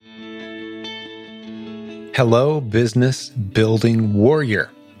Hello, business building warrior.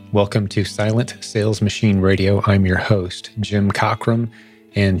 Welcome to Silent Sales Machine Radio. I'm your host, Jim Cockrum,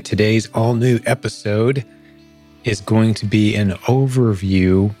 and today's all-new episode is going to be an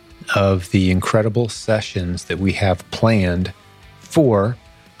overview of the incredible sessions that we have planned for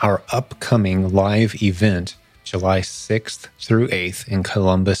our upcoming live event, July 6th through 8th in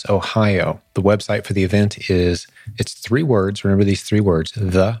Columbus, Ohio. The website for the event it's three words. Remember these three words,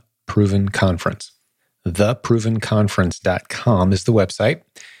 The Proven Conference. theprovenconference.com is the website.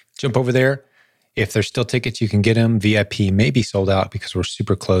 Jump over there. If there's still tickets, you can get them. VIP may be sold out because we're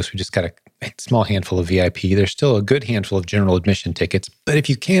super close. We just got a small handful of VIP. There's still a good handful of general admission tickets. But if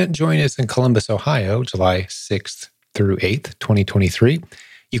you can't join us in Columbus, Ohio, July 6th through 8th, 2023,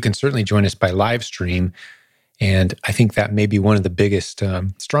 you can certainly join us by live stream. And I think that may be one of the biggest,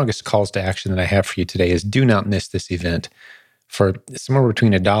 strongest calls to action that I have for you today is do not miss this event. For somewhere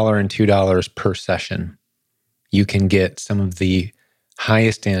between $1 and $2 per session, you can get some of the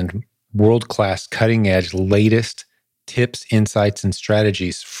highest end, world-class, cutting-edge, latest tips, insights, and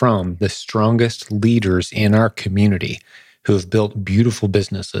strategies from the strongest leaders in our community who have built beautiful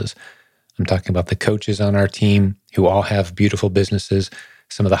businesses. I'm talking about the coaches on our team who all have beautiful businesses,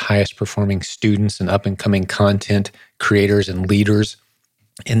 some of the highest performing students and up-and-coming content creators and leaders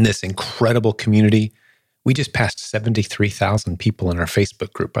in this incredible community. We just passed 73,000 people in our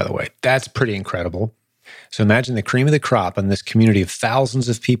Facebook group, by the way. That's pretty incredible. So imagine the cream of the crop in this community of thousands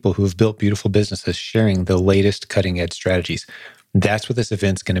of people who have built beautiful businesses sharing the latest cutting-edge strategies. That's what this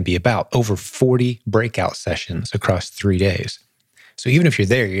event's going to be about. Over 40 breakout sessions across 3 days. So even if you're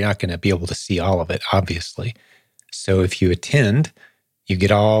there, you're not going to be able to see all of it, obviously. So if you attend, you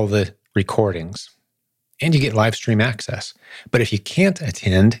get all the recordings. And you get live stream access. But if you can't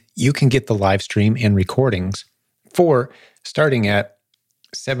attend, you can get the live stream and recordings for starting at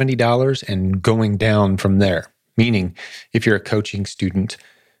 $70 and going down from there. Meaning, if you're a coaching student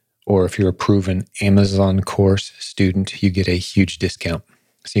or if you're a proven Amazon course student, you get a huge discount.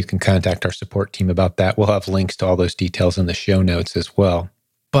 So you can contact our support team about that. We'll have links to all those details in the show notes as well.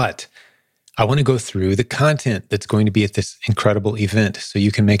 But I want to go through the content that's going to be at this incredible event so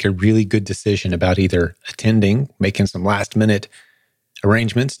you can make a really good decision about either attending, making some last minute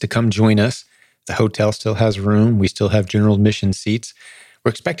arrangements to come join us. The hotel still has room. We still have general admission seats.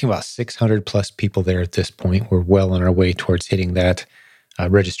 We're expecting about 600 plus people there at this point. We're well on our way towards hitting that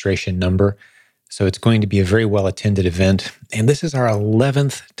registration number. So it's going to be a very well attended event. And this is our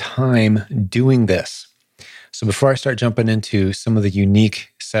 11th time doing this. So before I start jumping into some of the unique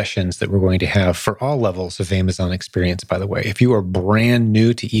sessions that we're going to have for all levels of Amazon experience, by the way, if you are brand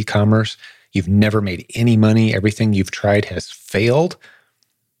new to e-commerce, you've never made any money, everything you've tried has failed,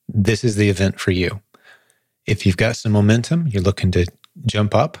 this is the event for you. If you've got some momentum, you're looking to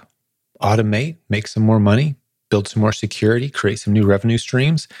jump up, automate, make some more money, build some more security, create some new revenue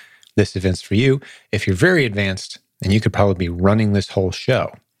streams, this event's for you. If you're very advanced, and you could probably be running this whole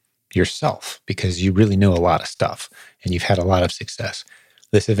show yourself because you really know a lot of stuff and you've had a lot of success,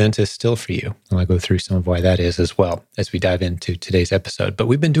 this event is still for you. And I'll go through some of why that is as well as we dive into today's episode. But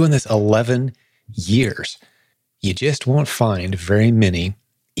we've been doing this 11 years. You just won't find very many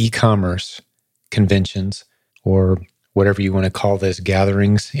e-commerce conventions or whatever you want to call this,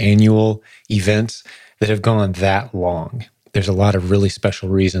 gatherings, annual events that have gone that long. There's a lot of really special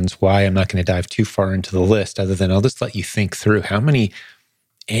reasons why. I'm not going to dive too far into the list other than I'll just let you think through how many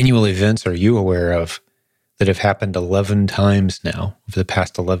annual events are you aware of that have happened 11 times now over the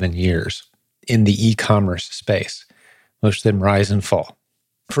past 11 years in the e-commerce space? Most of them rise and fall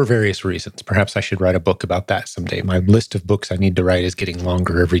for various reasons. Perhaps I should write a book about that someday. My list of books I need to write is getting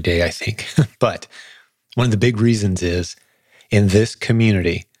longer every day, I think. But one of the big reasons is in this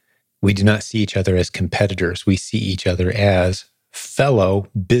community, we do not see each other as competitors. We see each other as fellow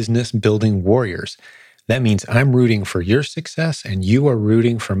business building warriors. That means I'm rooting for your success and you are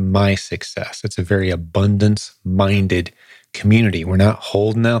rooting for my success. It's a very abundance-minded community. We're not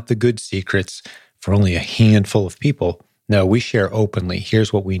holding out the good secrets for only a handful of people. No, we share openly.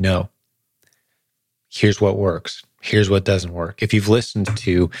 Here's what we know. Here's what works. Here's what doesn't work. If you've listened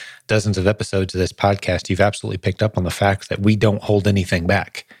to dozens of episodes of this podcast, you've absolutely picked up on the fact that we don't hold anything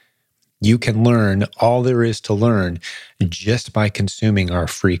back. You can learn all there is to learn just by consuming our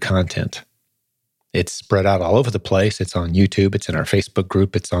free content. It's spread out all over the place. It's on YouTube. It's in our Facebook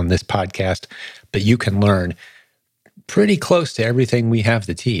group. It's on this podcast. But you can learn pretty close to everything we have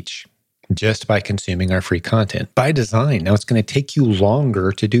to teach just by consuming our free content by design. Now, it's going to take you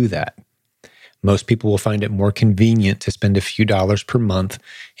longer to do that. Most people will find it more convenient to spend a few dollars per month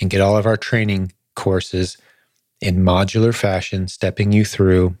and get all of our training courses in modular fashion, stepping you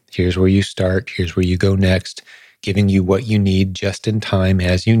through, here's where you start, here's where you go next, giving you what you need just in time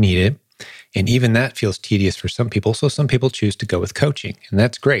as you need it. And even that feels tedious for some people. So some people choose to go with coaching. And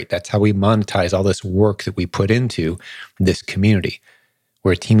that's great. That's how we monetize all this work that we put into this community.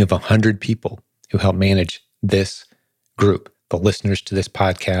 We're a team of 100 people who help manage this group, the listeners to this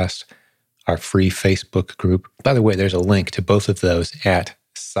podcast, our free Facebook group. By the way, there's a link to both of those at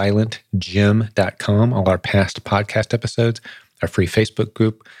silentgym.com. All our past podcast episodes, our free Facebook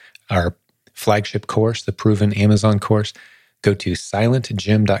group, our flagship course, the Proven Amazon course. Go to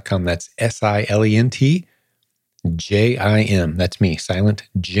silentgym.com. That's SILENTJIM. That's me,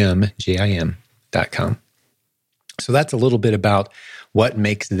 silentgym.com. So that's a little bit about what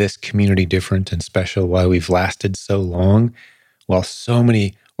makes this community different and special, why we've lasted so long, while so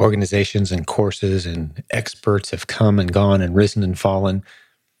many organizations and courses and experts have come and gone and risen and fallen.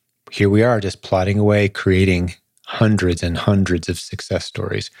 Here we are just plodding away, creating hundreds and hundreds of success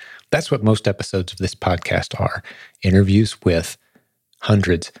stories. That's what most episodes of this podcast are, interviews with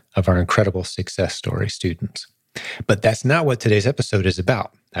hundreds of our incredible success story students. But that's not what today's episode is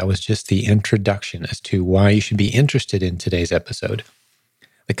about. That was just the introduction as to why you should be interested in today's episode.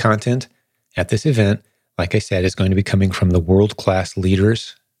 The content at this event, like I said, is going to be coming from the world-class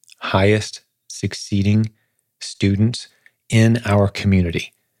leaders, highest succeeding students in our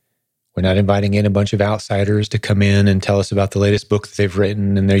community. We're not inviting in a bunch of outsiders to come in and tell us about the latest book that they've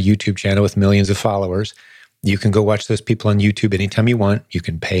written in their YouTube channel with millions of followers. You can go watch those people on YouTube anytime you want. You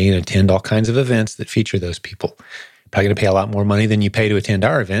can pay and attend all kinds of events that feature those people. You're probably going to pay a lot more money than you pay to attend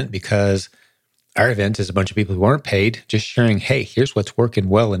our event, because our event is a bunch of people who aren't paid, just sharing, hey, here's what's working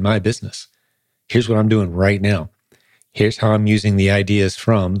well in my business. Here's what I'm doing right now. Here's how I'm using the ideas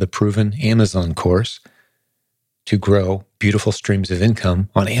from the Proven Amazon course to grow beautiful streams of income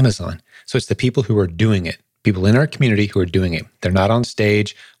on Amazon. So it's the people who are doing it, people in our community who are doing it. They're not on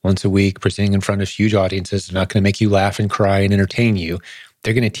stage once a week presenting in front of huge audiences. They're not going to make you laugh and cry and entertain you.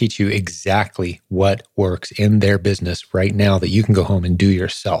 They're going to teach you exactly what works in their business right now that you can go home and do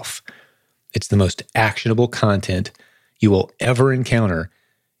yourself. It's the most actionable content you will ever encounter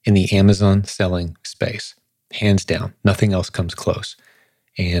in the Amazon selling space. Hands down, nothing else comes close.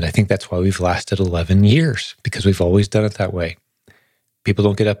 And I think that's why we've lasted 11 years, because we've always done it that way. People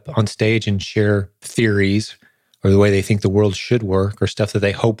don't get up on stage and share theories or the way they think the world should work or stuff that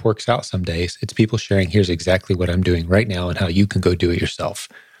they hope works out some days. It's people sharing, here's exactly what I'm doing right now and how you can go do it yourself.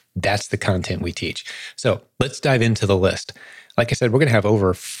 That's the content we teach. So let's dive into the list. Like I said, we're going to have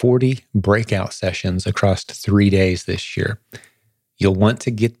over 40 breakout sessions across 3 days this year. You'll want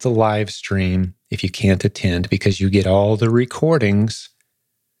to get the live stream if you can't attend, because you get all the recordings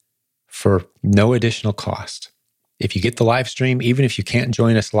for no additional cost. If you get the live stream, even if you can't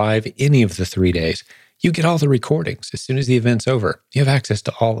join us live any of the 3 days, you get all the recordings. As soon as the event's over, you have access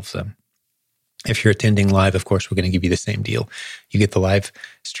to all of them. If you're attending live, of course, we're going to give you the same deal. You get the live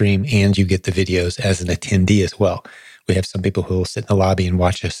stream and you get the videos as an attendee as well. We have some people who will sit in the lobby and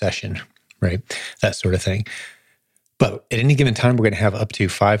watch a session, right? That sort of thing. But at any given time, we're going to have up to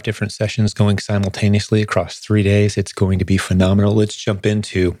 5 different sessions going simultaneously across 3 days. It's going to be phenomenal. Let's jump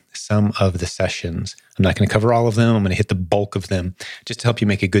into some of the sessions. I'm not going to cover all of them. I'm going to hit the bulk of them just to help you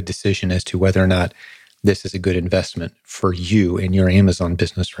make a good decision as to whether or not this is a good investment for you in your Amazon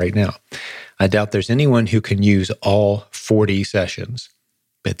business right now. I doubt there's anyone who can use all 40 sessions,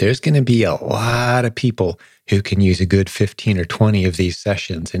 but there's going to be a lot of people who can use a good 15 or 20 of these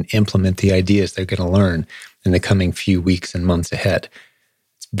sessions and implement the ideas they're going to learn in the coming few weeks and months ahead.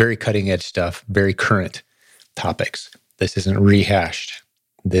 It's very cutting edge stuff, very current topics. This isn't rehashed.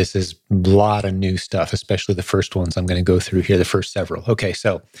 This is a lot of new stuff, especially the first ones I'm going to go through here, the first several. Okay,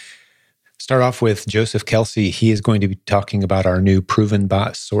 so start off with Joseph Kelsey. He is going to be talking about our new Proven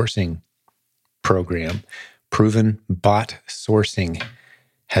Bot Sourcing program. Proven Bot Sourcing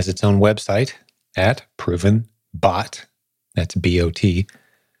has its own website at Proven Bot, that's B-O-T,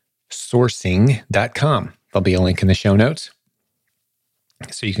 sourcing.com. There'll be a link in the show notes,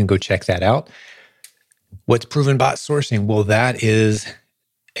 so you can go check that out. What's Proven Bot Sourcing? Well, that is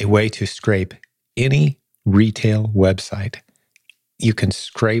a way to scrape any retail website. You can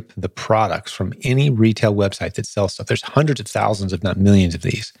scrape the products from any retail website that sells stuff. There's hundreds of thousands, if not millions of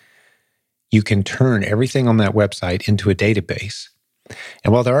these. You can turn everything on that website into a database.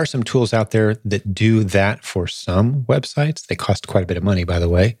 And while there are some tools out there that do that for some websites, they cost quite a bit of money, by the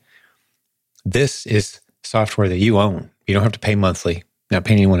way. This is software that you own. You don't have to pay monthly, not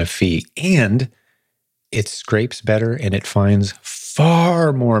paying anyone a fee. And it scrapes better and it finds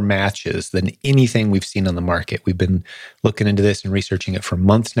far more matches than anything we've seen on the market. We've been looking into this and researching it for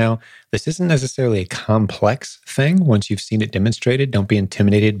months now. This isn't necessarily a complex thing. Once you've seen it demonstrated, don't be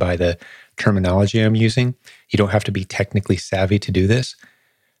intimidated by the terminology I'm using. You don't have to be technically savvy to do this.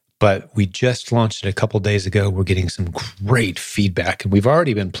 But we just launched it a couple days ago. We're getting some great feedback, and we've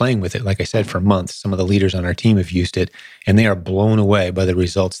already been playing with it, like I said, for months. Some of the leaders on our team have used it, and they are blown away by the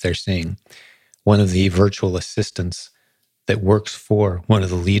results they're seeing. One of the virtual assistants that works for one of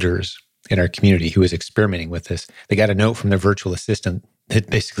the leaders in our community who is experimenting with this, they got a note from their virtual assistant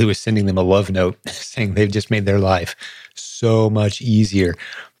that basically was sending them a love note saying they've just made their life so much easier.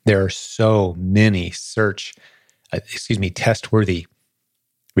 There are so many test-worthy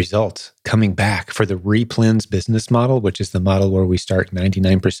results coming back for the Replens business model, which is the model where we start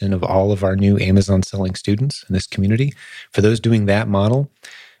 99% of all of our new Amazon selling students in this community. For those doing that model,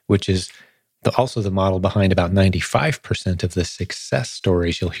 which is also the model behind about 95% of the success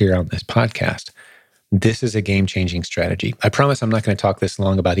stories you'll hear on this podcast, this is a game-changing strategy. I promise I'm not going to talk this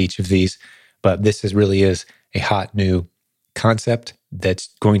long about each of these, but this really is a hot new concept that's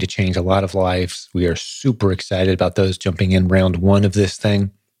going to change a lot of lives. We are super excited about those jumping in round one of this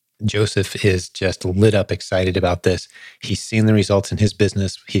thing. Joseph is just lit up excited about this. He's seen the results in his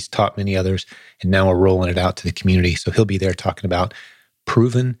business. He's taught many others, and now we're rolling it out to the community. So he'll be there talking about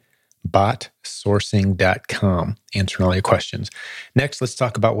provenbotsourcing.com, answering all your questions. Next, let's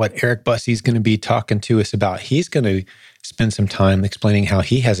talk about what Eric Bussey is going to be talking to us about. He's going to spend some time explaining how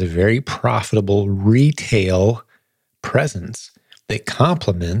he has a very profitable retail presence that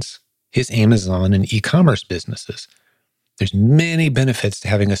complements his Amazon and e-commerce businesses. There's many benefits to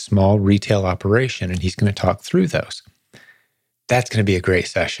having a small retail operation, and he's going to talk through those. That's going to be a great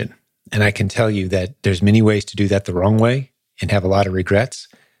session. And I can tell you that there's many ways to do that the wrong way and have a lot of regrets.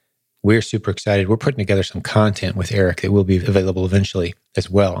 We're super excited. We're putting together some content with Eric that will be available eventually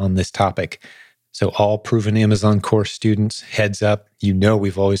as well on this topic. So all Proven Amazon course students, heads up. You know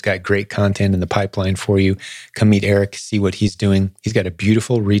we've always got great content in the pipeline for you. Come meet Eric, see what he's doing. He's got a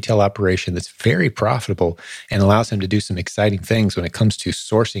beautiful retail operation that's very profitable and allows him to do some exciting things when it comes to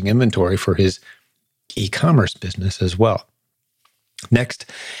sourcing inventory for his e-commerce business as well. Next,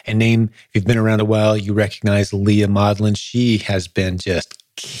 a name, if you've been around a while, you recognize Leah Modlin. She has been just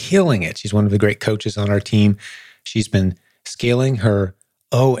killing it. She's one of the great coaches on our team. She's been scaling her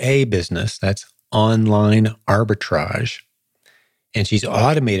OA business, that's online arbitrage. And she's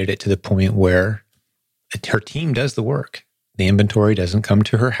automated it to the point where her team does the work. The inventory doesn't come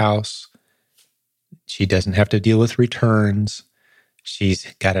to her house. She doesn't have to deal with returns.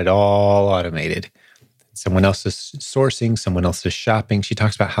 She's got it all automated. Someone else is sourcing, someone else is shopping. She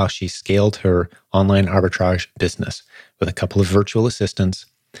talks about how she scaled her online arbitrage business with a couple of virtual assistants.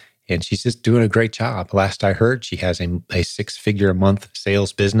 And she's just doing a great job. Last I heard, she has a six-figure-a-month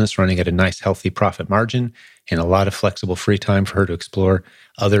sales business running at a nice, healthy profit margin and a lot of flexible free time for her to explore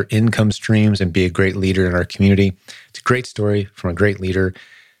other income streams and be a great leader in our community. It's a great story from a great leader.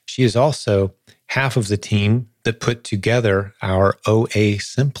 She is also half of the team that put together our OA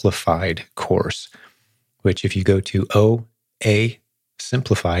Simplified course, which if you go to OA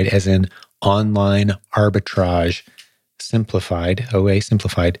Simplified, as in online arbitrage simplified, OA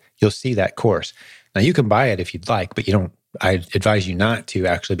Simplified, you'll see that course. Now you can buy it if you'd like, but I advise you not to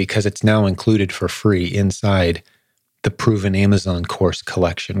actually, because it's now included for free inside the Proven Amazon course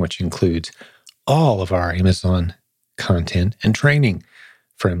collection, which includes all of our Amazon content and training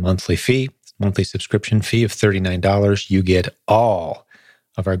for a monthly subscription fee of $39. You get all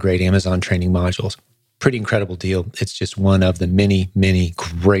of our great Amazon training modules. Pretty incredible deal. It's just one of the many, many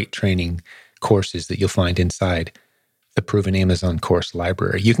great training courses that you'll find inside the Proven Amazon course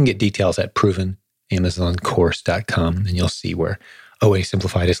library. You can get details at provenamazoncourse.com, and you'll see where OA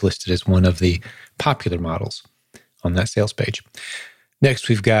Simplified is listed as one of the popular models on that sales page. Next,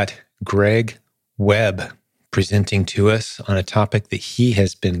 we've got Greg Webb presenting to us on a topic that he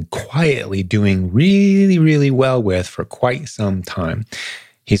has been quietly doing really, really well with for quite some time.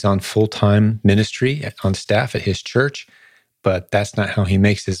 He's on full-time ministry on staff at his church, but that's not how he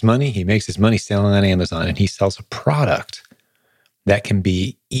makes his money. He makes his money selling on Amazon, and he sells a product that can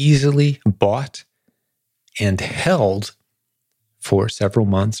be easily bought and held for several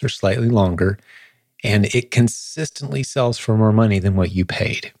months or slightly longer, and it consistently sells for more money than what you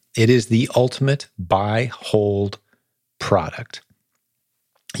paid. It is the ultimate buy, hold product.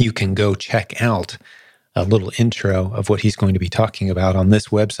 You can go check out a little intro of what he's going to be talking about on this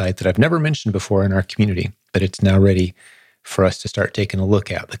website that I've never mentioned before in our community, but it's now ready for us to start taking a look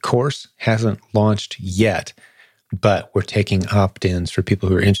at. The course hasn't launched yet, but we're taking opt-ins for people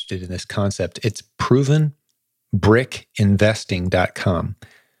who are interested in this concept. It's provenbotsourcing.com. provenbrickinvesting.com.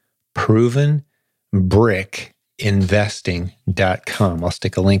 provenbrickinvesting.com. I'll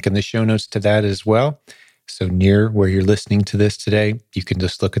stick a link in the show notes to that as well. So near where you're listening to this today, you can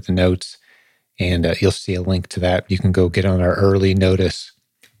just look at the notes and you'll see a link to that. You can go get on our early notice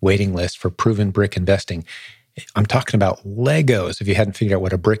waiting list for Proven Brick Investing. I'm talking about Legos, if you hadn't figured out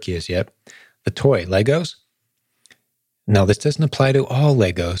what a brick is yet. The toy, Legos. Now, this doesn't apply to all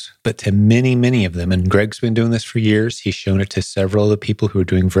Legos, but to many, many of them. And Greg's been doing this for years. He's shown it to several of the people who are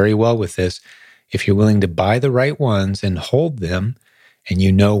doing very well with this. If you're willing to buy the right ones and hold them, and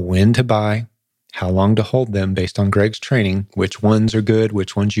you know when to buy, how long to hold them based on Greg's training, which ones are good,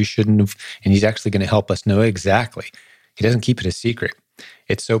 which ones you shouldn't have, and he's actually going to help us know exactly. He doesn't keep it a secret.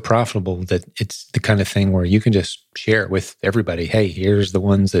 It's so profitable that it's the kind of thing where you can just share it with everybody. Hey, here's the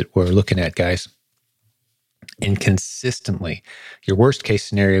ones that we're looking at, guys. And consistently, your worst case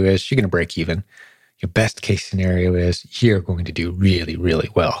scenario is you're going to break even. Your best case scenario is you're going to do really, really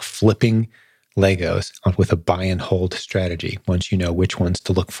well. Flipping Legos with a buy and hold strategy once you know which ones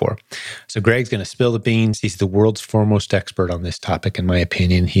to look for. So Greg's going to spill the beans. He's the world's foremost expert on this topic, in my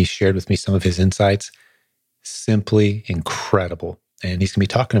opinion. He shared with me some of his insights. Simply incredible. And he's going to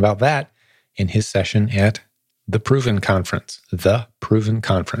be talking about that in his session at The Proven Conference,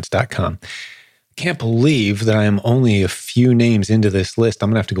 theprovenconference.com. Can't believe that I am only a few names into this list. I'm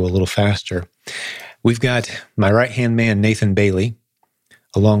going to have to go a little faster. We've got my right-hand man, Nathan Bailey,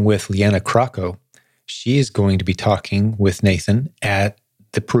 along with Leanna Crocco. She is going to be talking with Nathan at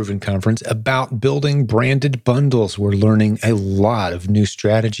the Proven Conference about building branded bundles. We're learning a lot of new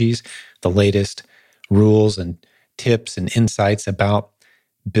strategies, the latest rules and tips and insights about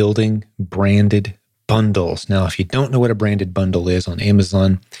building branded bundles. Now, if you don't know what a branded bundle is on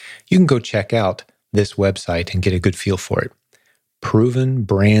Amazon, you can go check out this website and get a good feel for it.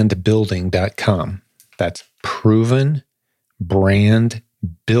 provenbrandbuilding.com. That's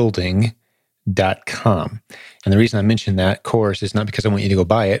provenbrandbuilding.com. And the reason I mention that course is not because I want you to go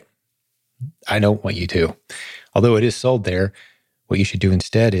buy it. I don't want you to. Although it is sold there, what you should do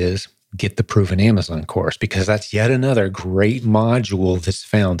instead is get the Proven Amazon course, because that's yet another great module that's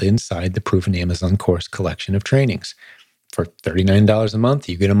found inside the Proven Amazon course collection of trainings. For $39 a month,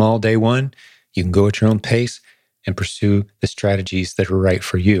 you get them all day one. You can go at your own pace and pursue the strategies that are right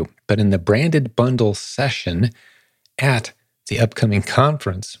for you. But in the branded bundle session at the upcoming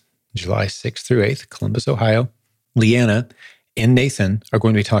conference, July 6th through 8th, Columbus, Ohio, Leanna and Nathan are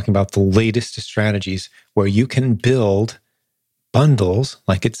going to be talking about the latest strategies where you can build bundles,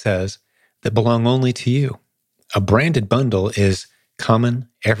 like it says, that belong only to you. A branded bundle is common,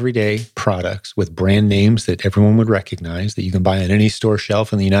 everyday products with brand names that everyone would recognize that you can buy on any store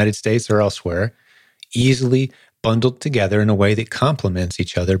shelf in the United States or elsewhere, easily bundled together in a way that complements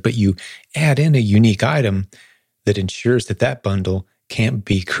each other, but you add in a unique item that ensures that that bundle can't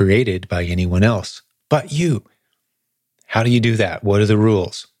be created by anyone else but you. How do you do that? What are the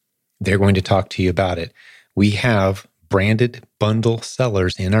rules? They're going to talk to you about it. We have branded bundle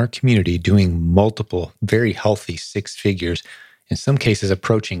sellers in our community doing multiple, very healthy six figures, in some cases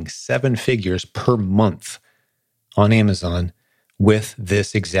approaching seven figures per month on Amazon with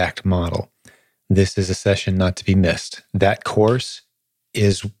this exact model. This is a session not to be missed. That course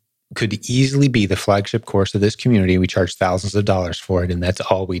could easily be the flagship course of this community. We charge thousands of dollars for it, and that's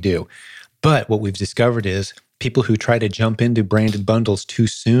all we do. But what we've discovered is people who try to jump into branded bundles too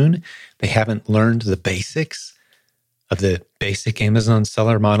soon, they haven't learned the basics of the basic Amazon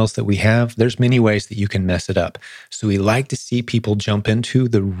seller models that we have. There's many ways that you can mess it up. So we like to see people jump into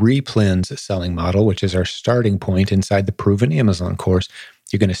the replens selling model, which is our starting point inside the Proven Amazon course.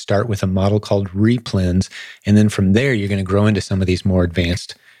 You're going to start with a model called replens, and then from there, you're going to grow into some of these more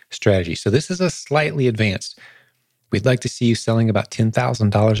advanced strategies. So this is a slightly advanced. We'd like to see you selling about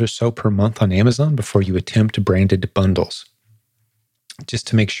 $10,000 or so per month on Amazon before you attempt branded bundles, just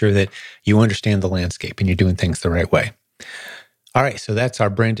to make sure that you understand the landscape and you're doing things the right way. All right, so that's our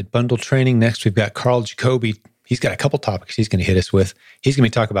branded bundle training. Next, we've got Carl Jacoby. He's got a couple topics he's going to hit us with. He's going to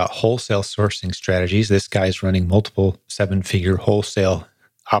be talking about wholesale sourcing strategies. This guy's running multiple seven-figure wholesale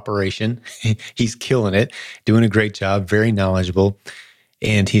operation. He's killing it, doing a great job, very knowledgeable.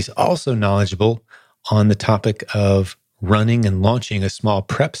 And he's also knowledgeable on the topic of running and launching a small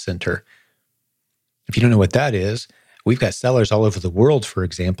prep center. If you don't know what that is, we've got sellers all over the world, for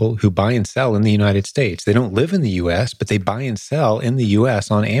example, who buy and sell in the United States. They don't live in the U.S., but they buy and sell in the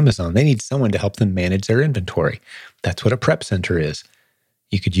U.S. on Amazon. They need someone to help them manage their inventory. That's what a prep center is.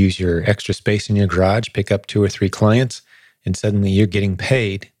 You could use your extra space in your garage, pick up 2 or 3 clients, and suddenly you're getting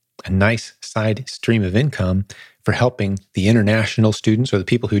paid a nice side stream of income for helping the international students or the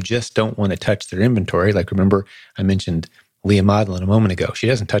people who just don't want to touch their inventory. Like, remember, I mentioned Leah Modlin a moment ago. She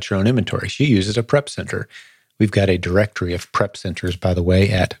doesn't touch her own inventory. She uses a prep center. We've got a directory of prep centers, by the way,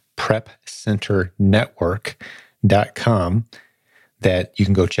 at prepcenternetwork.com that you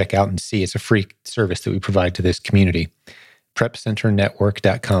can go check out and see. It's a free service that we provide to this community.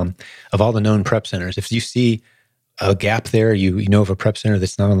 Prepcenternetwork.com. Of all the known prep centers, if you see a gap there, you know of a prep center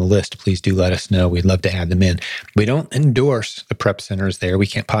that's not on the list, please do let us know. We'd love to add them in. We don't endorse the prep centers there. We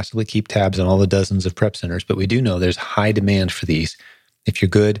can't possibly keep tabs on all the dozens of prep centers, but we do know there's high demand for these. If you're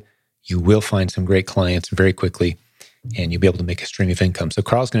good, you will find some great clients very quickly, and you'll be able to make a stream of income. So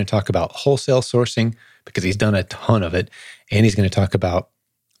Carl's going to talk about wholesale sourcing because he's done a ton of it, and he's going to talk about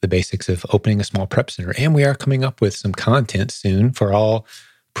the basics of opening a small prep center. And we are coming up with some content soon for all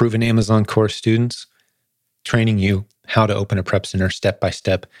Proven Amazon course students, training you how to open a prep center step by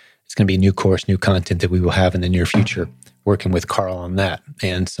step. It's going to be a new course, new content that we will have in the near future, working with Carl on that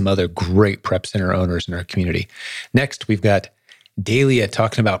and some other great prep center owners in our community. Next, we've got Dalia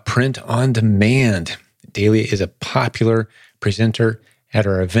talking about print on demand. Dalia is a popular presenter at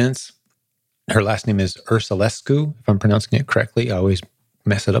our events. Her last name is Ursulescu, if I'm pronouncing it correctly. I always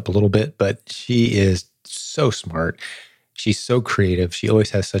mess it up a little bit, but she is so smart. She's so creative. She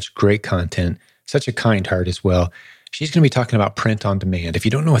always has such great content. Such a kind heart as well. She's going to be talking about print on demand. If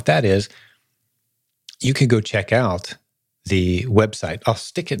you don't know what that is, you can go check out the website. I'll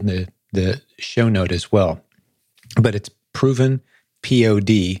stick it in the show note as well. But it's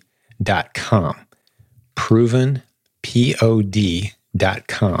provenpod.com.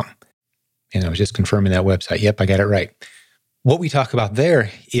 Provenpod.com. And I was just confirming that website. Yep, I got it right. What we talk about there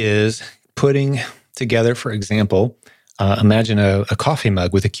is putting together, for example, imagine a coffee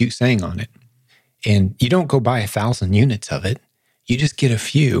mug with a cute saying on it. And you don't go buy 1,000 units of it. You just get a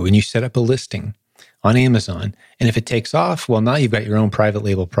few and you set up a listing on Amazon. And if it takes off, well, now you've got your own private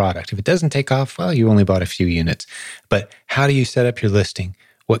label product. If it doesn't take off, well, you only bought a few units. But how do you set up your listing?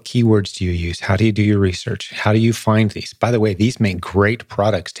 What keywords do you use? How do you do your research? How do you find these? By the way, these make great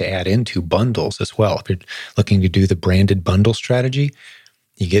products to add into bundles as well. If you're looking to do the branded bundle strategy,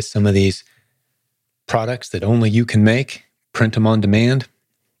 you get some of these products that only you can make, print them on demand,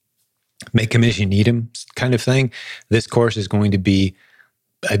 make them as you need them kind of thing. This course is going to be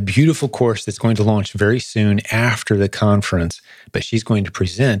a beautiful course that's going to launch very soon after the conference, but she's going to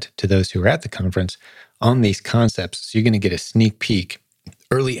present to those who are at the conference on these concepts. So you're going to get a sneak peek,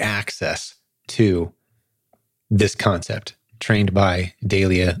 early access to this concept, trained by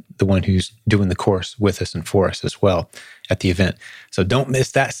Dalia, the one who's doing the course with us and for us as well at the event. So don't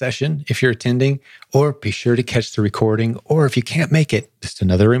miss that session if you're attending, or be sure to catch the recording. Or if you can't make it, just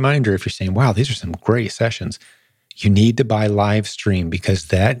another reminder, if you're saying, wow, these are some great sessions, you need to buy live stream because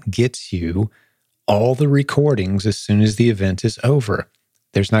that gets you all the recordings as soon as the event is over.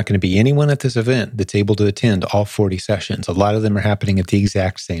 There's not going to be anyone at this event that's able to attend all 40 sessions. A lot of them are happening at the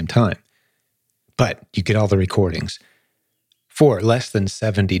exact same time. But you get all the recordings for less than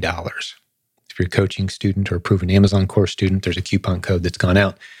 $70. If you're a coaching student or a proven Amazon course student, there's a coupon code that's gone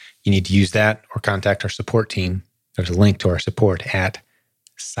out. You need to use that or contact our support team. There's a link to our support at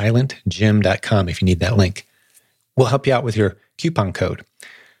silentgym.com if you need that link. We'll help you out with your coupon code.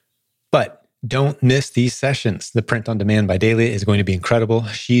 But don't miss these sessions. The Print on Demand by Dalia is going to be incredible.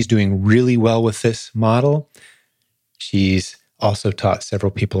 She's doing really well with this model. She's also taught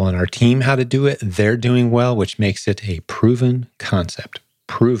several people on our team how to do it. They're doing well, which makes it a proven concept.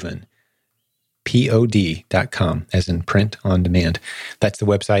 Proven. Pod.com, as in print on demand. That's the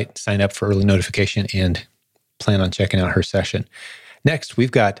website. Sign up for early notification and plan on checking out her session. Next, we've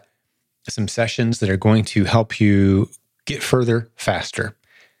got some sessions that are going to help you get further faster,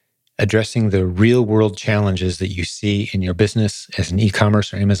 addressing the real world challenges that you see in your business as an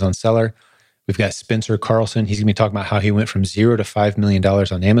e-commerce or Amazon seller. We've got Spencer Carlson. He's going to be talking about how he went from $0 to $5 million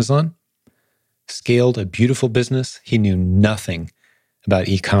on Amazon, scaled a beautiful business. He knew nothing about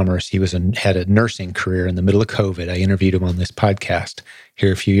e-commerce. He had a nursing career in the middle of COVID. I interviewed him on this podcast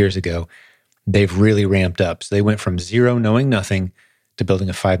here a few years ago. They've really ramped up. So they went from zero, knowing nothing, to building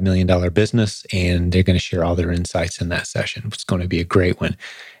a $5 million business, and they're going to share all their insights in that session. It's going to be a great one.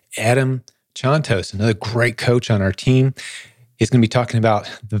 Adam Chantos, another great coach on our team, is going to be talking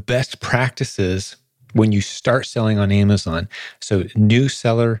about the best practices when you start selling on Amazon. So new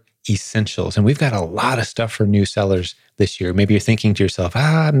seller essentials. And we've got a lot of stuff for new sellers this year. Maybe you're thinking to yourself,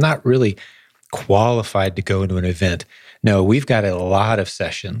 I'm not really qualified to go to an event. No, we've got a lot of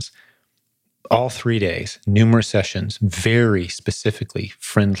sessions all 3 days, numerous sessions, very specifically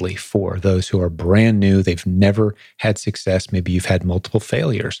friendly for those who are brand new. They've never had success. Maybe you've had multiple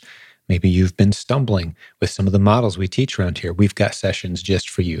failures. Maybe you've been stumbling with some of the models we teach around here. We've got sessions just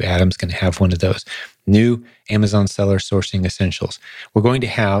for you. Adam's going to have one of those. New Amazon Seller Sourcing Essentials. We're going to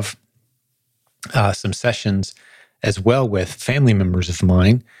have some sessions as well with family members of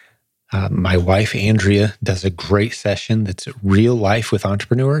mine. My wife, Andrea, does a great session that's real life with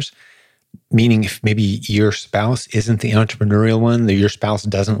entrepreneurs, meaning if maybe your spouse isn't the entrepreneurial one, that your spouse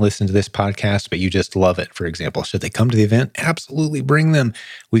doesn't listen to this podcast, but you just love it, for example. Should they come to the event? Absolutely bring them.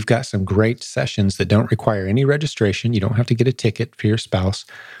 We've got some great sessions that don't require any registration. You don't have to get a ticket for your spouse,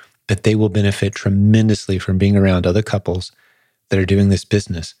 but they will benefit tremendously from being around other couples that are doing this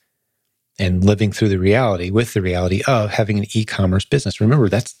business and living through the reality of having an e-commerce business. Remember,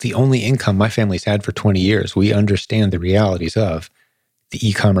 that's the only income my family's had for 20 years. We understand the realities of the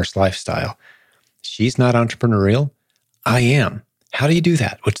e-commerce lifestyle. She's not entrepreneurial. I am. How do you do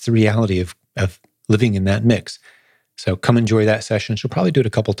that? What's the reality of living in that mix? So come enjoy that session. She'll probably do it a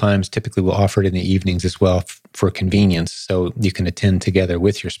couple times. Typically, we'll offer it in the evenings as well for convenience, so you can attend together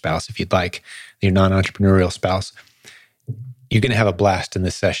with your spouse if you'd like, your non-entrepreneurial spouse. You're going to have a blast in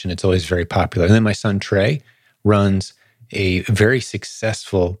this session. It's always very popular. And then my son, Trey, runs a very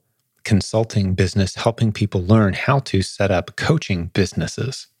successful consulting business, helping people learn how to set up coaching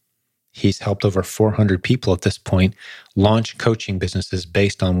businesses. He's helped over 400 people at this point launch coaching businesses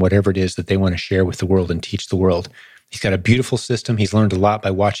based on whatever it is that they want to share with the world and teach the world. He's got a beautiful system. He's learned a lot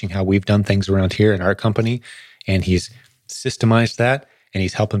by watching how we've done things around here in our company, and he's systemized that. And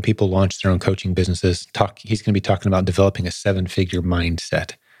he's helping people launch their own coaching businesses. He's going to be talking about developing a 7-figure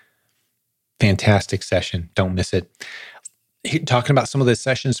mindset. Fantastic session. Don't miss it. Talking about some of the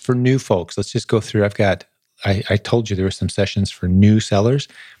sessions for new folks. Let's just go through. I told you there were some sessions for new sellers.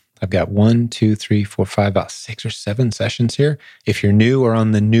 I've got 1, 2, 3, 4, 5, about 6 or 7 sessions here. If you're new or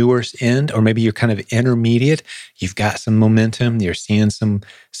on the newer end, or maybe you're kind of intermediate, you've got some momentum, you're seeing some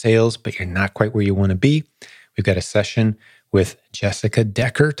sales, but you're not quite where you want to be. We've got a session with Jessica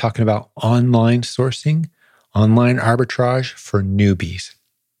Decker talking about online sourcing, online arbitrage for newbies.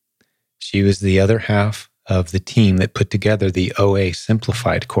 She was the other half of the team that put together the OA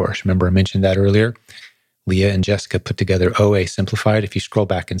Simplified course. Remember I mentioned that earlier? Leah and Jessica put together OA Simplified. If you scroll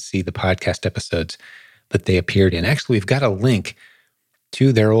back and see the podcast episodes that they appeared in. Actually, we've got a link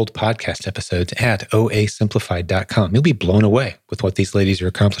to their old podcast episodes at oasimplified.com. You'll be blown away with what these ladies are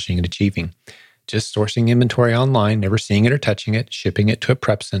accomplishing and achieving. Just sourcing inventory online, never seeing it or touching it, shipping it to a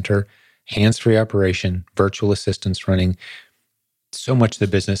prep center, hands-free operation, virtual assistants running so much of the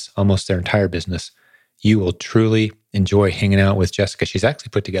business, almost their entire business. You will truly enjoy hanging out with Jessica. She's actually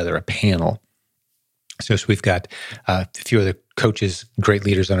put together a panel. So we've got a few other coaches, great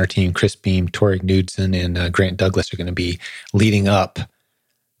leaders on our team. Chris Beam, Tori Knudsen, and Grant Douglas are going to be leading up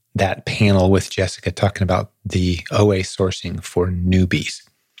that panel with Jessica, talking about the OA sourcing for newbies.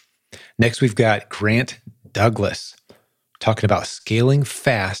 Next, we've got Grant Douglas talking about scaling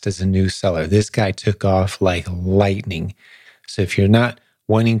fast as a new seller. This guy took off like lightning. So if you're not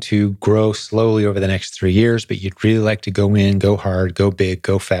wanting to grow slowly over the next 3 years, but you'd really like to go in, go hard, go big,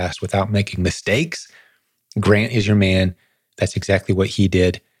 go fast without making mistakes, Grant is your man. That's exactly what he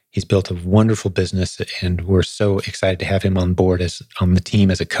did. He's built a wonderful business, and we're so excited to have him on board on the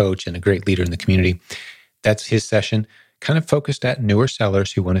team as a coach and a great leader in the community. That's his session, kind of focused at newer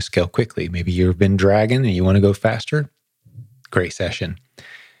sellers who want to scale quickly. Maybe you've been dragging and you want to go faster. Great session.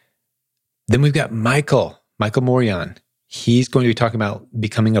 Then we've got Michael Morion. He's going to be talking about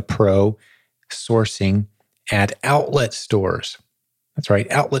becoming a pro sourcing at outlet stores. That's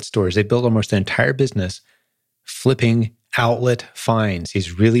right, outlet stores. They build almost their entire business flipping outlet finds.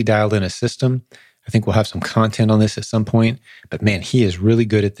 He's really dialed in a system. I think we'll have some content on this at some point, but man, he is really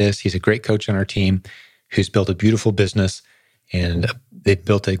good at this. He's a great coach on our team who's built a beautiful business, and they've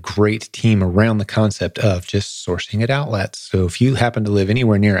built a great team around the concept of just sourcing at outlets. So if you happen to live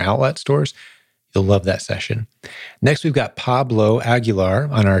anywhere near outlet stores, you'll love that session. Next, we've got Pablo Aguilar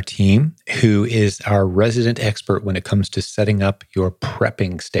on our team, who is our resident expert when it comes to setting up your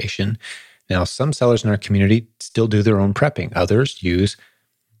prepping station. Now, some sellers in our community still do their own prepping. Others use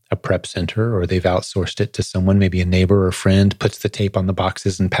a prep center, or they've outsourced it to someone, maybe a neighbor or a friend, puts the tape on the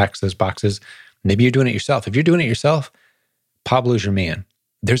boxes and packs those boxes. Maybe you're doing it yourself. If you're doing it yourself, Pablo's your man.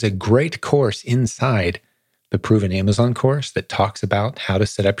 There's a great course inside the Proven Amazon course that talks about how to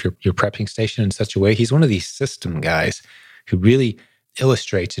set up your prepping station in such a way. He's one of these system guys who really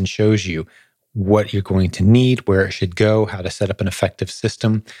illustrates and shows you what you're going to need, where it should go, how to set up an effective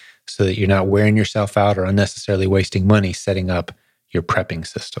system so that you're not wearing yourself out or unnecessarily wasting money setting up your prepping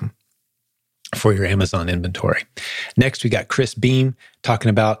system. for your Amazon inventory. Next, we got Chris Beam talking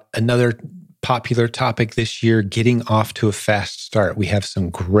about another popular topic this year, getting off to a fast start. We have some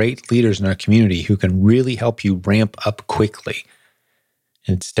great leaders in our community who can really help you ramp up quickly.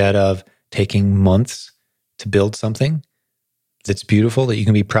 Instead of taking months to build something that's beautiful, that you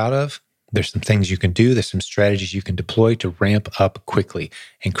can be proud of, there's some things you can do. There's some strategies you can deploy to ramp up quickly.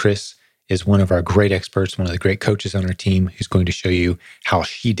 And Chris is one of our great experts, one of the great coaches on our team who's going to show you how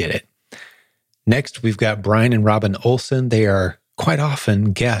she did it. Next, we've got Brian and Robin Olson. They are quite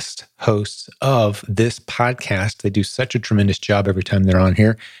often guest hosts of this podcast. They do such a tremendous job every time they're on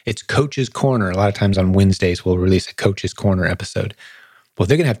here. It's Coach's Corner. A lot of times on Wednesdays, we'll release a Coach's Corner episode. Well,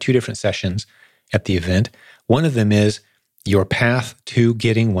 they're going to have two different sessions at the event. One of them is your path to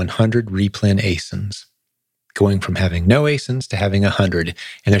getting 100 replen ASINs, going from having no ASINs to having 100.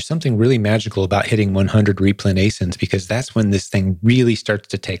 And there's something really magical about hitting 100 replen ASINs, because that's when this thing really starts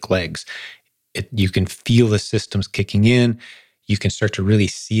to take legs. You can feel the systems kicking in. You can start to really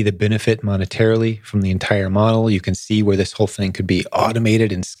see the benefit monetarily from the entire model. You can see where this whole thing could be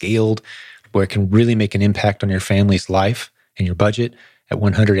automated and scaled, where it can really make an impact on your family's life and your budget. At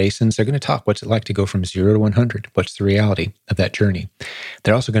 100 ASINs, they're going to talk what's it like to go from 0 to 100. What's the reality of that journey?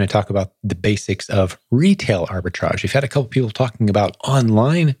 They're also going to talk about the basics of retail arbitrage. We've had a couple people talking about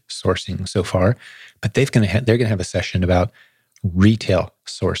online sourcing so far, but they're going to have a session about retail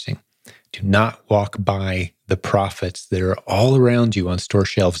sourcing. Do not walk by the profits that are all around you on store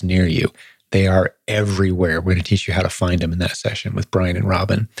shelves near you. They are everywhere. We're going to teach you how to find them in that session with Brian and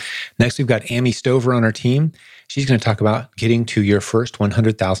Robin. Next, we've got Amy Stover on our team. She's going to talk about getting to your first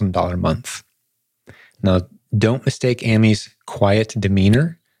 $100,000 month. Now, don't mistake Amy's quiet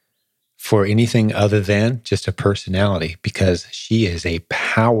demeanor for anything other than just a personality, because she is a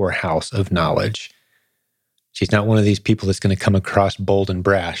powerhouse of knowledge. She's not one of these people that's going to come across bold and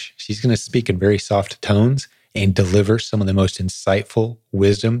brash. She's going to speak in very soft tones and deliver some of the most insightful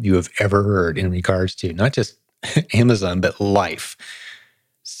wisdom you have ever heard in regards to not just Amazon, but life.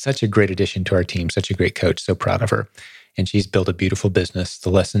 Such a great addition to our team, such a great coach, so proud of her. And she's built a beautiful business. The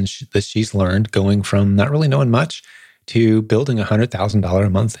lessons that she's learned going from not really knowing much to building a $100,000 a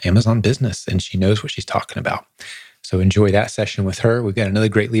month Amazon business. And she knows what she's talking about. So enjoy that session with her. We've got another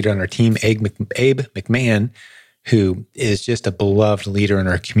great leader on our team, Abe McMahon, who is just a beloved leader in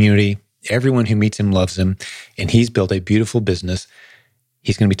our community. Everyone who meets him loves him, and he's built a beautiful business.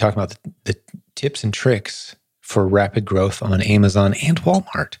 He's going to be talking about the tips and tricks for rapid growth on Amazon and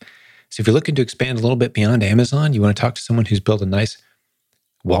Walmart. So if you're looking to expand a little bit beyond Amazon, you want to talk to someone who's built a nice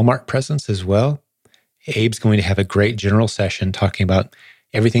Walmart presence as well, Abe's going to have a great general session talking about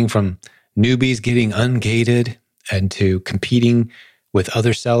everything from newbies getting ungated and to competing with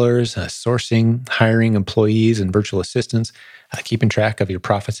other sellers, sourcing, hiring employees and virtual assistants, keeping track of your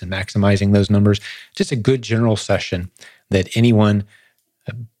profits and maximizing those numbers. Just a good general session that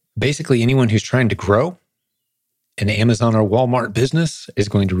basically anyone who's trying to grow an Amazon or Walmart business is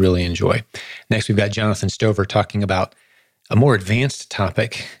going to really enjoy. Next, we've got Jonathan Stover talking about a more advanced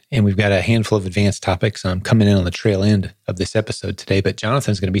topic, and we've got a handful of advanced topics coming in on the trail end of this episode today, but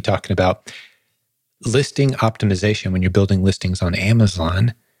Jonathan's going to be talking about listing optimization when you're building listings on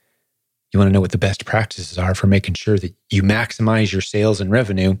Amazon. You want to know what the best practices are for making sure that you maximize your sales and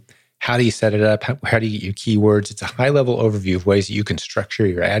revenue. How do you set it up? How do you get your keywords? It's a high-level overview of ways that you can structure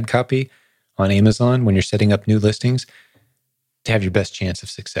your ad copy on Amazon when you're setting up new listings to have your best chance of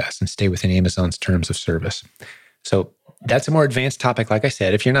success and stay within Amazon's terms of service. So that's a more advanced topic. Like I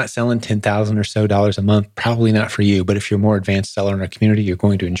said, if you're not selling $10,000 or so a month, probably not for you. But if you're a more advanced seller in our community, you're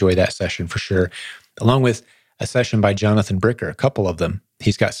going to enjoy that session for sure, along with a session by Jonathan Bricker, a couple of them.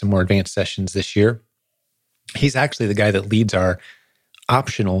 He's got some more advanced sessions this year. He's actually the guy that leads our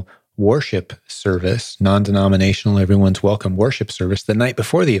optional worship service, non-denominational, everyone's welcome worship service the night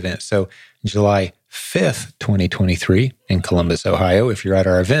before the event. So July 5th, 2023 in Columbus, Ohio. If you're at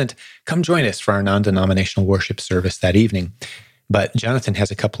our event, come join us for our non-denominational worship service that evening. But Jonathan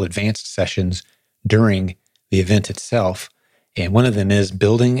has a couple advanced sessions during the event itself. And one of them is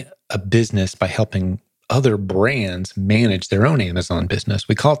building a business by helping other brands manage their own Amazon business.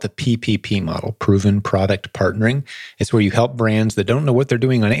 We call it the PPP model, Proven Product Partnering. It's where you help brands that don't know what they're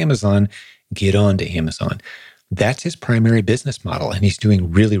doing on Amazon get onto Amazon. That's his primary business model, and he's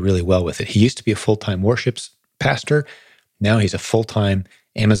doing really, really well with it. He used to be a full-time worship pastor. Now he's a full-time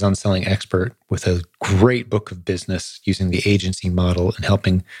Amazon selling expert with a great book of business using the agency model and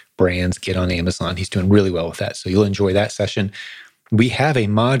helping brands get on Amazon. He's doing really well with that, so you'll enjoy that session. We have a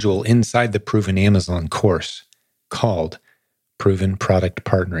module inside the Proven Amazon course called Proven Product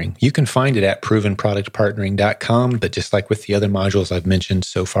Partnering. You can find it at provenproductpartnering.com, but just like with the other modules I've mentioned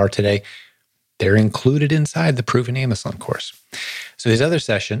so far today, They're included inside the Proven Amazon course. So his other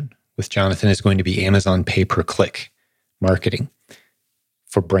session with Jonathan is going to be Amazon pay-per-click marketing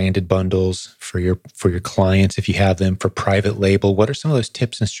for branded bundles, for your clients if you have them, for private label. What are some of those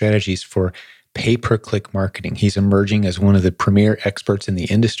tips and strategies for pay-per-click marketing? He's emerging as one of the premier experts in the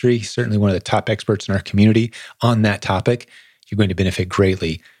industry. He's certainly one of the top experts in our community on that topic. You're going to benefit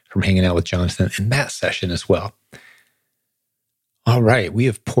greatly from hanging out with Jonathan in that session as well. All right, we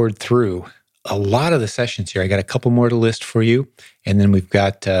have poured through a lot of the sessions here. I got a couple more to list for you. And then we've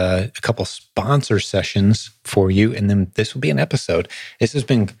got a couple sponsor sessions for you. And then this will be an episode. This has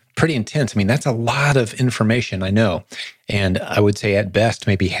been pretty intense. I mean, that's a lot of information, I know. And I would say at best,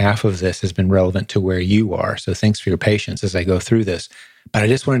 maybe half of this has been relevant to where you are. So thanks for your patience as I go through this. But I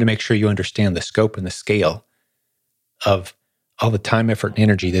just wanted to make sure you understand the scope and the scale of all the time, effort, and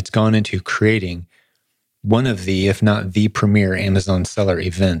energy that's gone into creating one of the, if not the premier Amazon seller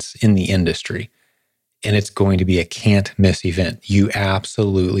events in the industry. And it's going to be a can't miss event. You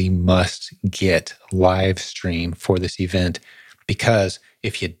absolutely must get live stream for this event, because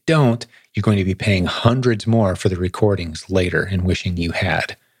if you don't, you're going to be paying hundreds more for the recordings later and wishing you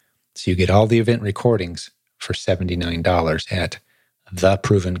had. So you get all the event recordings for $79 at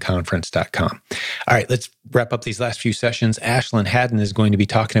theprovenconference.com. All right, let's wrap up these last few sessions. Ashlyn Haddon is going to be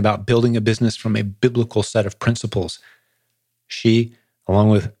talking about building a business from a biblical set of principles. She, along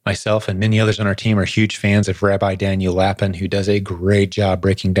with myself and many others on our team, are huge fans of Rabbi Daniel Lapin, who does a great job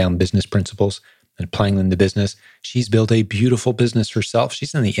breaking down business principles and applying them to business. She's built a beautiful business herself.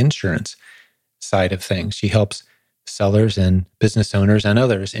 She's in the insurance side of things. She helps sellers and business owners and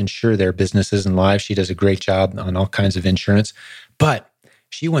others insure their businesses and lives. She does a great job on all kinds of insurance. But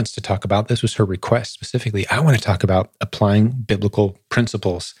she wants to talk about, this was her request specifically, I want to talk about applying biblical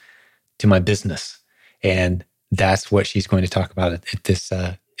principles to my business. And that's what she's going to talk about at this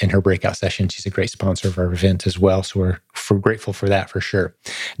in her breakout session. She's a great sponsor of our event as well. So we're grateful for that for sure.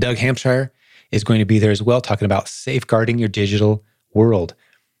 Doug Hampshire is going to be there as well, talking about safeguarding your digital world,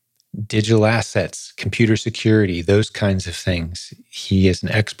 digital assets, computer security, those kinds of things. He is an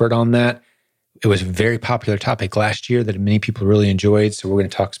expert on that. It was a very popular topic last year that many people really enjoyed. So we're going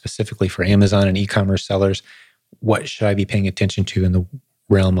to talk specifically for Amazon and e-commerce sellers. What should I be paying attention to in the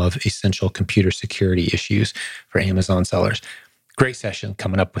realm of essential computer security issues for Amazon sellers? Great session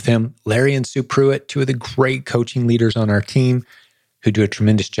coming up with him. Larry and Sue Pruitt, two of the great coaching leaders on our team who do a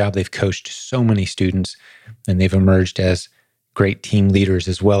tremendous job. They've coached so many students and they've emerged as great team leaders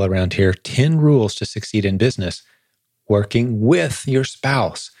as well around here. 10 rules to succeed in business, working with your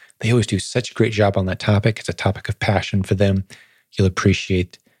spouse. They always do such a great job on that topic. It's a topic of passion for them. You'll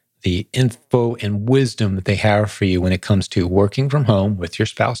appreciate the info and wisdom that they have for you when it comes to working from home with your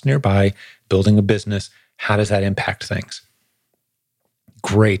spouse nearby, building a business. How does that impact things?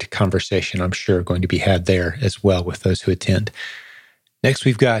 Great conversation, I'm sure, going to be had there as well with those who attend. Next,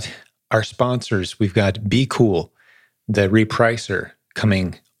 we've got our sponsors. We've got Be Cool, the repricer,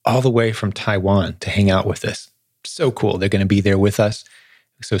 coming all the way from Taiwan to hang out with us. So cool. They're going to be there with us.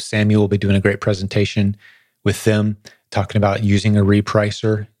 So Samuel will be doing a great presentation with them, talking about using a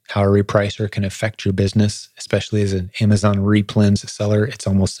repricer, how a repricer can affect your business, especially as an Amazon replens seller. It's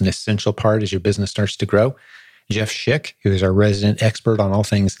almost an essential part as your business starts to grow. Jeff Schick, who is our resident expert on all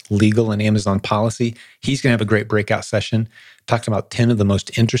things legal and Amazon policy, he's going to have a great breakout session talking about 10 of the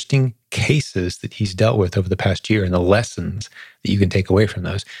most interesting cases that he's dealt with over the past year and the lessons that you can take away from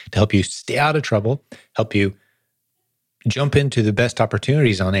those to help you stay out of trouble, help you jump into the best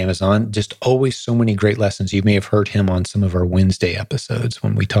opportunities on Amazon. Just always so many great lessons. You may have heard him on some of our Wednesday episodes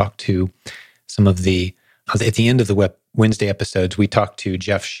when we talked to some of the, at the end of the Wednesday episodes, we talked to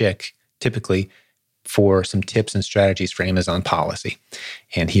Jeff Schick, typically for some tips and strategies for Amazon policy.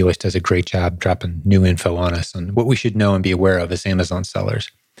 And he always does a great job dropping new info on us on what we should know and be aware of as Amazon sellers.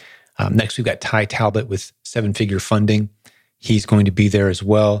 Next, we've got Ty Talbot with 7-Figure Funding. He's going to be there as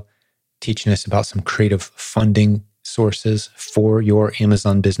well, teaching us about some creative funding sources for your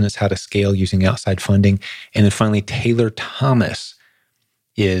Amazon business, how to scale using outside funding. And then finally, Taylor Thomas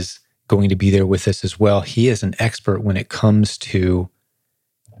is going to be there with us as well. He is an expert when it comes to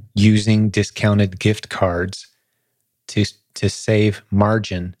using discounted gift cards to save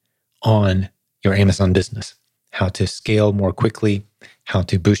margin on your Amazon business, how to scale more quickly, how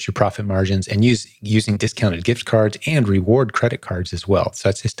to boost your profit margins, and using discounted gift cards and reward credit cards as well. So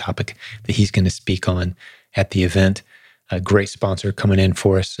that's his topic that he's going to speak on at the event. A great sponsor coming in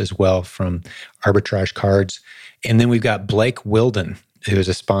for us as well from Arbitrage Cards. And then we've got Blake Wilden, who is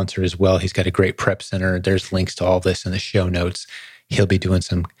a sponsor as well. He's got a great prep center. There's links to all this in the show notes. He'll be doing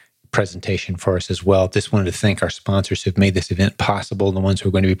some presentation for us as well. Just wanted to thank our sponsors who've made this event possible, the ones who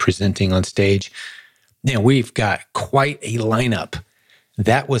are going to be presenting on stage. We've got quite a lineup.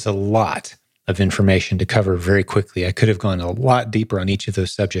 That was a lot of information to cover very quickly. I could have gone a lot deeper on each of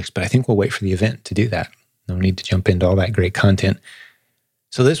those subjects, but I think we'll wait for the event to do that. No need to jump into all that great content.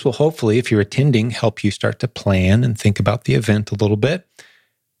 So this will hopefully, if you're attending, help you start to plan and think about the event a little bit.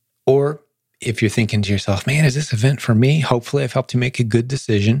 Or if you're thinking to yourself, man, is this event for me? Hopefully I've helped you make a good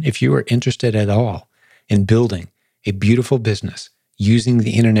decision. If you are interested at all in building a beautiful business using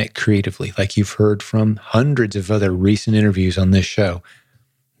the internet creatively, like you've heard from hundreds of other recent interviews on this show,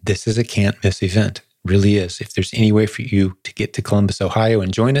 this is a can't miss event. It really is. If there's any way for you to get to Columbus, Ohio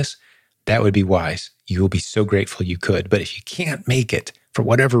and join us, that would be wise. You will be so grateful you could. But if you can't make it for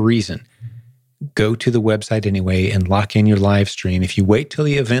whatever reason, go to the website anyway and lock in your live stream. If you wait till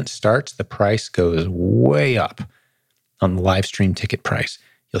the event starts, the price goes way up on the live stream ticket price.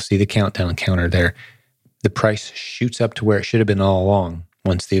 You'll see the countdown counter there. The price shoots up to where it should have been all along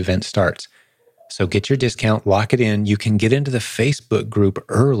once the event starts. So get your discount, lock it in. You can get into the Facebook group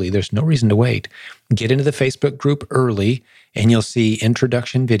early. There's no reason to wait. Get into the Facebook group early, and you'll see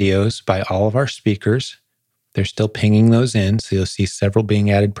introduction videos by all of our speakers. They're still pinging those in, so you'll see several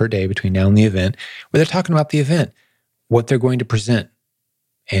being added per day between now and the event, where they're talking about the event, what they're going to present,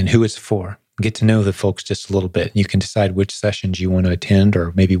 and who it's for. Get to know the folks just a little bit. You can decide which sessions you want to attend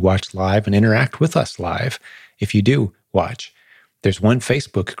or maybe watch live and interact with us live if you do watch. There's one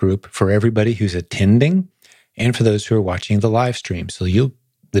Facebook group for everybody who's attending and for those who are watching the live stream. So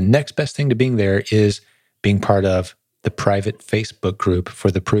the next best thing to being there is being part of the private Facebook group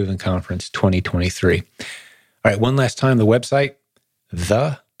for the Proven Conference 2023. All right, one last time, the website,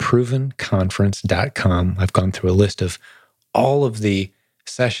 theprovenconference.com. I've gone through a list of all of the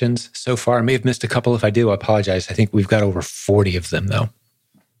sessions so far. I may have missed a couple. If I do, I apologize. I think we've got over 40 of them, though.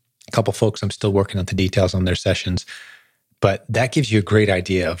 A couple folks, I'm still working on the details on their sessions. But that gives you a great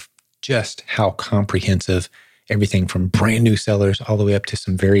idea of just how comprehensive everything from brand new sellers all the way up to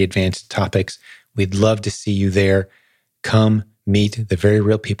some very advanced topics. We'd love to see you there. Come meet the very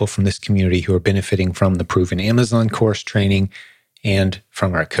real people from this community who are benefiting from the Proven Amazon course training and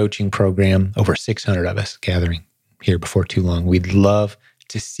from our coaching program. Over 600 of us gathering here before too long. We'd love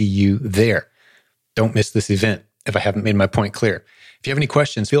to see you there. Don't miss this event if I haven't made my point clear. If you have any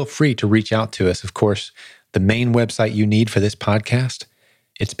questions, feel free to reach out to us. Of course, the main website you need for this podcast,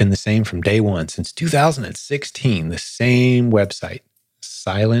 it's been the same from day one, since 2016, the same website,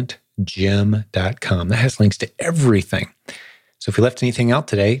 silentgym.com. That has links to everything. So if we left anything out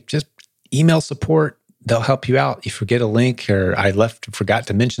today, just email support. They'll help you out. You forget a link or forgot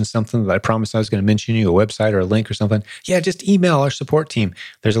to mention something that I promised I was going to mention you, a website or a link or something. Yeah, just email our support team.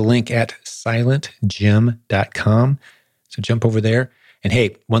 There's a link at silentgym.com. So jump over there. And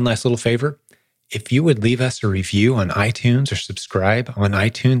hey, one last little favor. If you would leave us a review on iTunes or subscribe on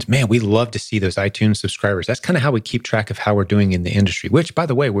iTunes, man, we love to see those iTunes subscribers. That's kind of how we keep track of how we're doing in the industry, which, by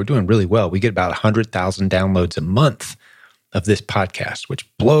the way, we're doing really well. We get about 100,000 downloads a month of this podcast, which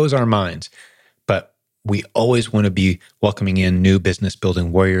blows our minds. But we always want to be welcoming in new business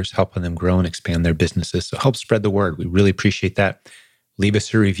building warriors, helping them grow and expand their businesses. So help spread the word. We really appreciate that. Leave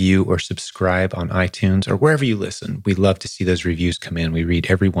us a review or subscribe on iTunes or wherever you listen. We love to see those reviews come in. We read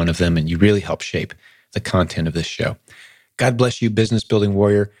every one of them, and you really help shape the content of this show. God bless you, business building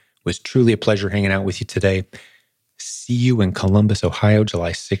warrior. It was truly a pleasure hanging out with you today. See you in Columbus, Ohio,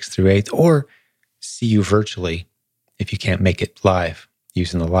 July 6th through 8th, or see you virtually if you can't make it live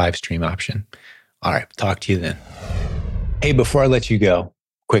using the live stream option. All right, talk to you then. Hey, before I let you go,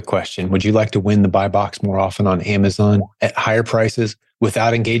 quick question. Would you like to win the buy box more often on Amazon at higher prices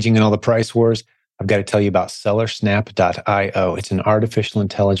without engaging in all the price wars? I've got to tell you about sellersnap.io. It's an artificial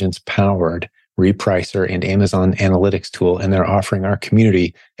intelligence powered repricer and Amazon analytics tool, and they're offering our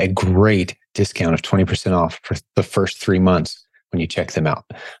community a great discount of 20% off for the first 3 months when you check them out.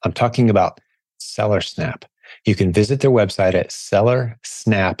 I'm talking about SellerSnap. You can visit their website at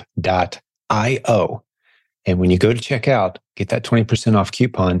sellersnap.io. And when you go to check out, get that 20% off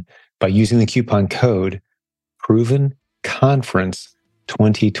coupon by using the coupon code Proven Conference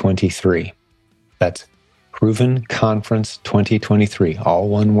 2023. That's Proven Conference 2023, all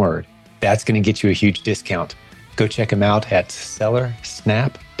one word. That's going to get you a huge discount. Go check them out at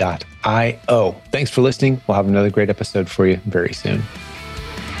sellersnap.io. Thanks for listening. We'll have another great episode for you very soon.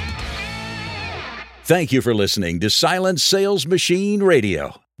 Thank you for listening to Silent Sales Machine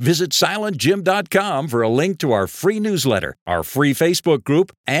Radio. Visit silentgym.com for a link to our free newsletter, our free Facebook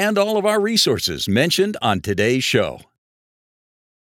group, and all of our resources mentioned on today's show.